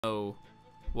Oh,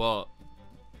 well,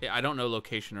 I don't know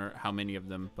location or how many of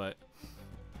them, but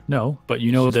No, but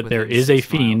you know that there is a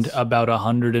fiend about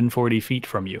 140 feet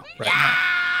from you right now.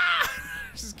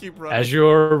 Just keep running. As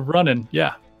you're running,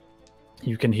 yeah.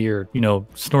 You can hear,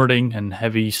 snorting and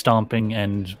heavy stomping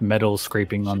and metal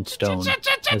scraping on stone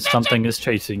as something is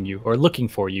chasing you or looking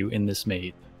for you in this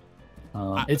maze.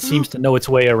 It seems to know its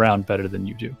way around better than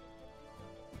you do.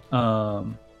 I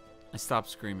stopped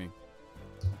screaming.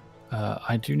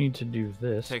 I do need to do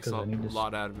this. Takes a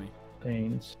lot out of me.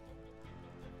 Pains.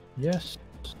 Yes.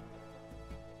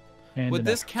 And would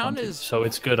this count as... So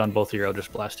it's good on both of your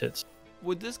Eldritch Blast hits.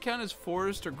 Would this count as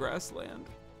forest or grassland?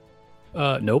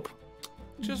 Nope.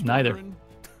 Just neither. Wondering.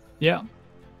 Yeah.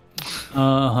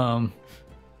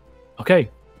 Okay.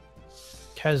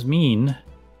 Kazmine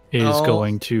is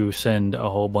going to send a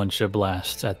whole bunch of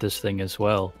blasts at this thing as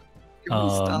well. Can we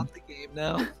stop the game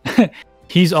now?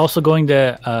 He's also going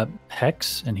to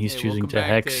hex, and he's choosing to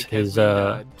hex his.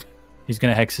 He's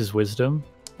going to hex his wisdom.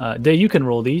 Day, you can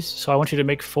roll these, so I want you to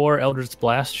make 4 Eldritch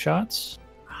Blast shots.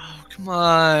 Oh, come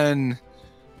on.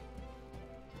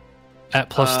 At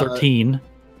plus 13.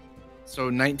 So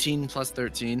 19 plus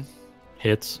 13.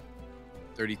 Hits.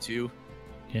 32.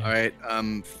 Yeah. All right.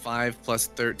 5 plus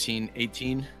 13,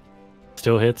 18.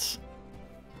 Still hits.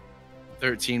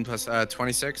 13 plus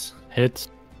 26. Hits.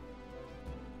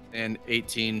 And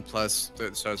 18 plus,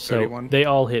 so 31. So they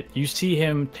all hit. You see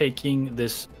him taking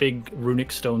this big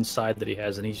runic stone side that he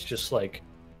has, and he's just like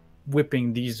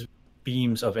whipping these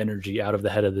beams of energy out of the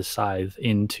head of the scythe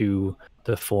into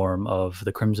the form of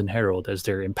the Crimson Herald as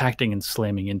they're impacting and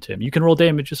slamming into him. You can roll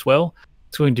damage as well.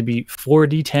 It's going to be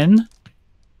 4d10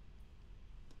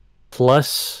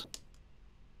 plus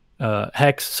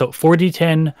hex. So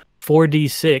 4d10,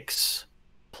 4d6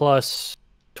 plus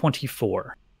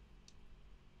 24.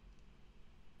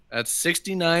 That's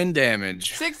 69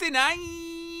 damage. 69.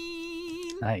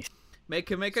 Nice.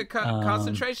 Make a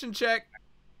concentration check.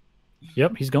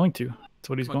 Yep, he's going to. That's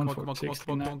what he's going for.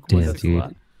 Damn,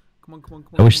 dude. Come on.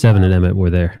 I wish 7 and Emmett were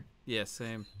there. Yeah,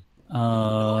 same.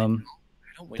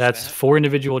 That's 4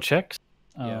 individual checks.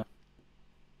 Yeah.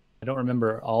 I don't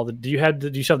remember all the. Do you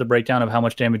still have the breakdown of how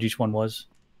much damage each one was?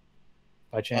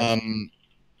 By chance.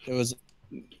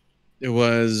 It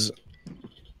was.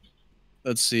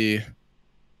 Let's see.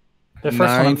 The first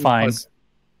one I'm fine. Plus,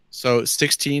 so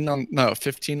 15 on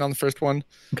the first one.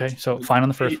 Okay, so fine on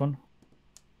the first one.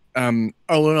 Oh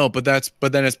no, but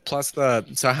then it's plus the.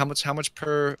 So how much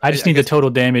per? I just need the total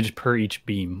damage per each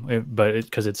beam,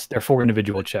 because they're 4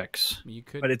 individual checks. You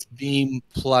could. But it's beam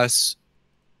plus.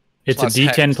 It's plus a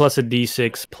D10 hex. plus a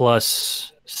D6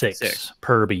 plus 6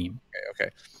 per beam.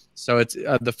 Okay. So it's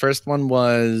the first one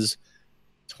was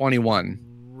 21.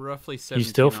 Roughly 17 He's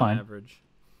still on fine. average.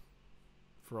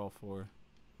 For all 4.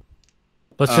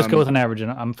 Let's just go with an average,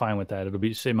 and I'm fine with that.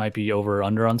 It might be over or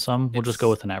under on some. We'll just go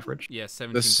with an average. Yeah,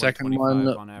 17. The second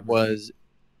one was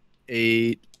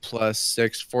 8 plus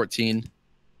 6, 14.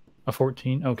 A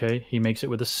 14. Okay, he makes it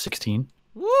with a 16.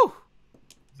 Woo!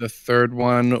 The third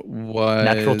one was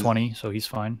Natural 20, so he's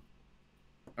fine.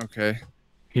 Okay.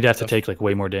 He'd have to take like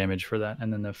way more damage for that.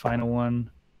 And then the final one.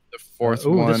 The fourth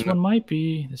one. This one might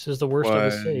be. This is the worst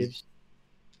of the saves.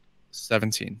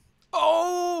 17.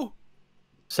 Oh!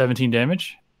 17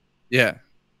 damage? Yeah.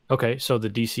 Okay, so the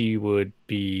DC would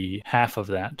be half of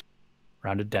that,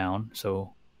 rounded down.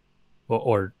 So,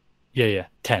 10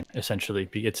 essentially.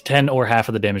 It's 10 or half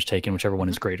of the damage taken, whichever one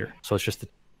is greater. So it's just,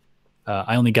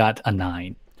 I only got a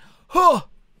 9. Huh!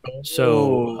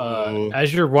 So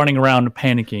as you're running around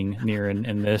panicking near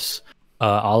in this,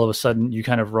 all of a sudden you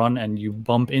kind of run and you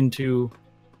bump into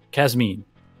Kazmine.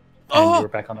 And you're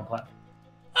back on the platform.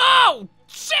 Oh,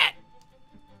 shit!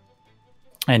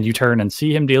 And you turn and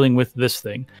see him dealing with this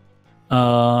thing.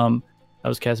 That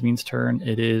was Kazmine's turn.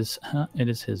 It is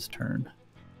his turn.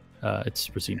 It's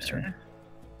Rasim's turn.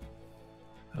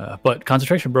 But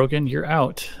concentration broken. You're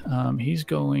out. He's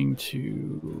going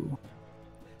to.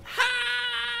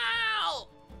 How?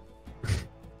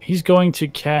 He's going to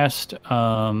cast.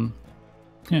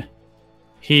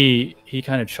 He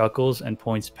kind of chuckles and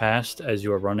points past as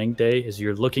you are running. Day, as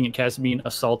you're looking at Kazmine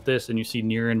assault this, and you see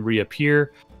Niran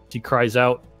reappear. He cries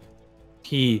out.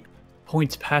 He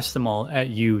points past them all at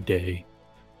you, Day.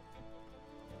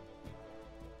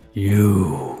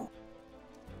 You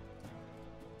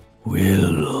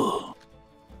will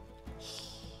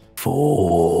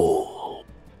fall.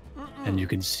 And you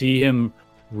can see him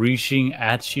reaching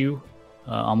at you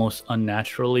almost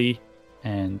unnaturally.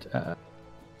 And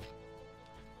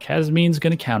Kazmine's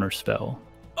going to counterspell.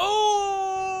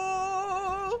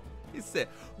 Oh! He said,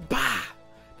 bah!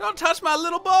 Don't touch my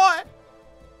little boy!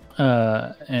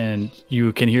 And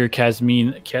you can hear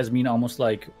Casmine almost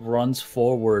like runs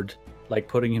forward, like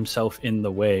putting himself in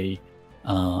the way.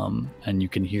 And you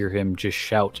can hear him just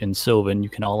shout in Sylvan. You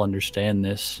can all understand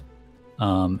this.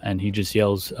 And he just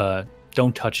yells,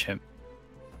 "Don't touch him."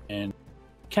 And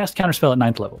cast counterspell at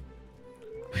 9th level.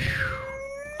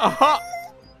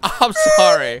 I'm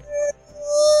sorry.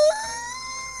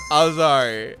 I'm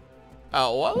sorry.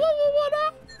 What?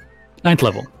 9th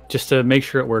level, just to make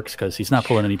sure it works, because he's not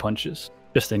pulling any punches,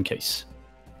 just in case.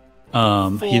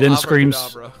 He then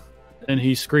screams, and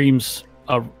he screams,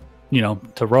 to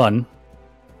run.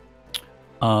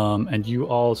 And you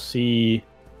all see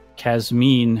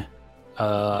Casmine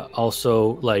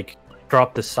also like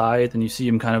drop the scythe, and you see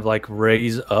him kind of like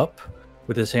raise up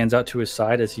with his hands out to his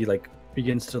side as he like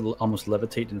begins to almost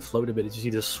levitate and float a bit. As you see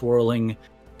this swirling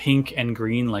pink and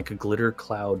green like a glitter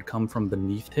cloud come from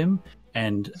beneath him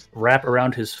and wrap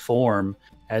around his form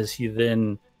as he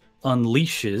then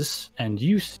unleashes, and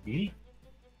you see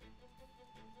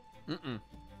What?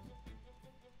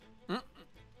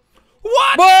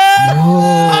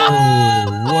 Whoa!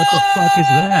 What the fuck is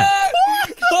that?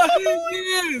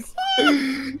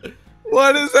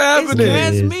 What is happening?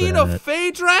 Is Casmine a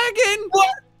Fey Dragon? What?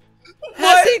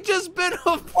 Has he just been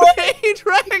a Fey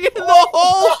Dragon the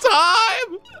whole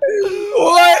time?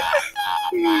 What?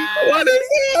 What is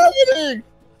happening?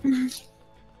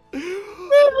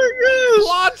 Oh my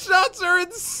gosh! Plotshots are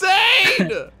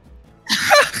insane!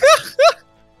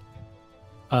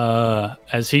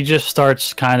 As he just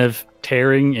starts kind of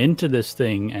tearing into this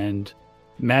thing, and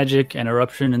magic and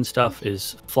eruption and stuff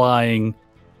is flying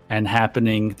and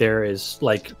happening. There is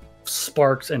like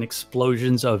sparks and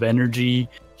explosions of energy.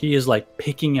 He is like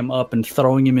picking him up and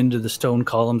throwing him into the stone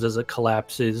columns as it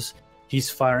collapses. He's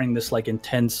firing this like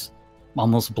intense,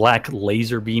 almost black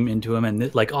laser beam into him,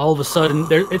 and like all of a sudden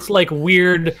it's like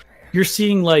weird. You're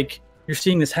seeing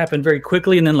this happen very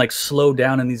quickly and then like slow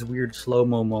down in these weird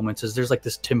slow-mo moments as there's like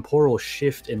this temporal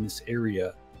shift in this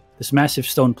area. This massive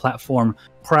stone platform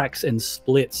cracks and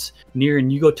splits near,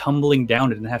 and you go tumbling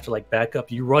down it and have to like back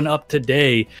up. You run up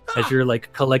today as you're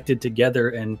like collected together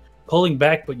and pulling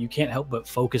back, but you can't help but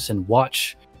focus and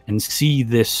watch and see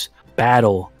this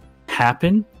battle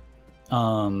happen.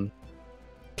 Can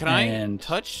I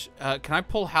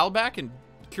pull Hal back and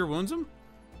cure wounds him?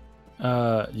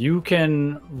 You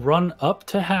can run up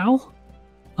to Hal,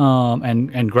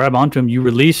 and grab onto him. You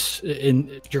release,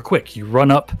 you're quick. You run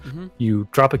up, you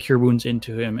drop a cure wounds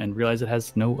into him, and realize it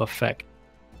has no effect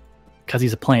because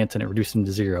he's a plant and it reduced him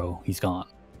to 0. He's gone.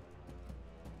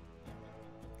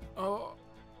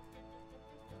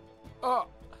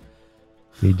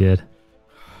 He did.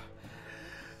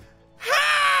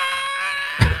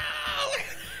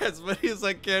 As many as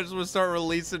I can, just want to start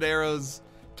releasing arrows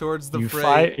towards the You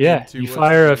fray. you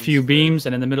fire a few beams,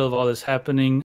 and in the middle of all this happening,